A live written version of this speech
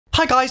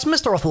Hi guys,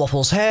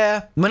 MrRoflWaffles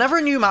here. Whenever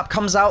a new map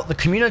comes out, the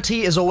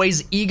community is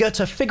always eager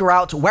to figure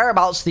out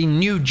whereabouts the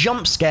new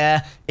jump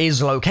scare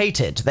is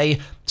located. They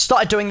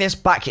started doing this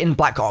back in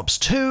Black Ops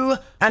 2,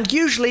 and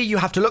usually you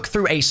have to look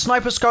through a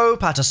sniper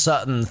scope at a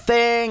certain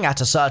thing,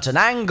 at a certain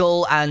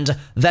angle, and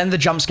then the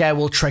jump scare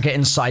will trigger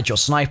inside your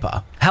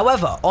sniper.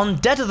 However, on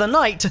Dead of the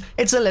Night,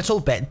 it's a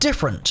little bit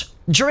different.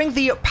 During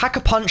the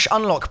Pack-a-Punch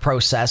unlock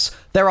process,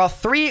 there are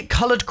 3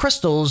 colored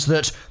crystals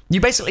that you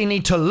basically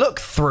need to look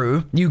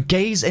through. You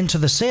gaze into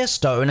the seer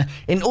stone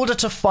in order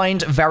to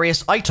find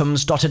various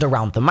items dotted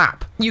around the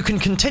map. You can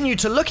continue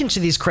to look into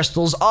these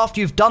crystals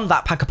after you've done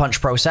that Pack-a-Punch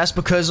process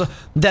because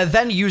they're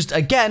then used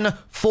again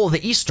for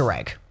the Easter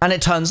egg. And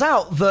it turns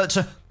out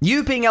that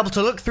you being able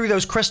to look through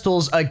those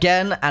crystals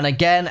again and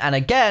again and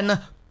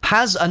again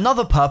has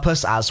another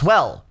purpose as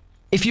well.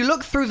 If you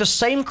look through the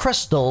same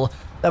crystal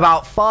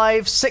about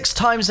 5-6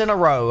 times in a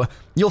row,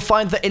 you'll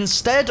find that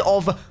instead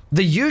of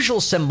the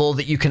usual symbol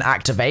that you can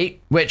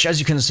activate, which as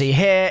you can see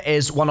here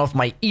is one of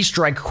my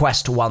Easter egg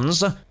quest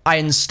ones, I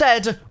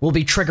instead will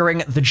be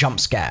triggering the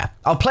jump scare.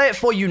 I'll play it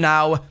for you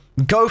now.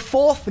 Go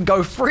forth,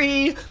 go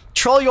free,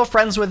 troll your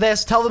friends with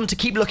this, tell them to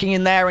keep looking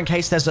in there in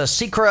case there's a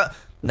secret,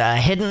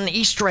 hidden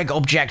Easter egg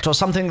object or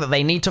something that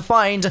they need to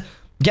find.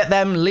 Get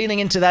them leaning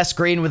into their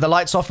screen with the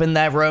lights off in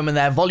their room and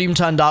their volume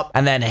turned up,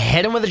 and then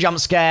hit them with a jump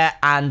scare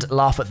and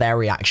laugh at their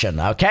reaction,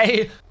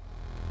 okay?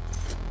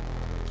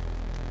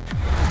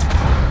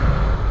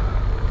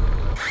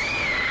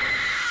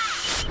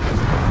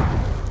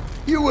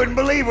 You wouldn't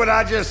believe what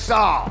I just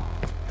saw.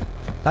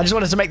 I just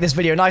wanted to make this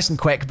video nice and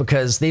quick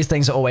because these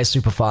things are always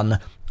super fun.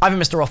 I've been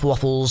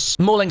MrRoflWaffles.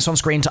 More links on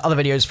screen to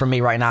other videos from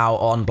me right now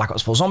on Black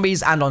Ops 4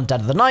 Zombies and on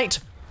Dead of the Night.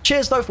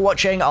 Cheers though for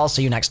watching. I'll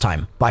see you next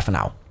time. Bye for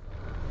now.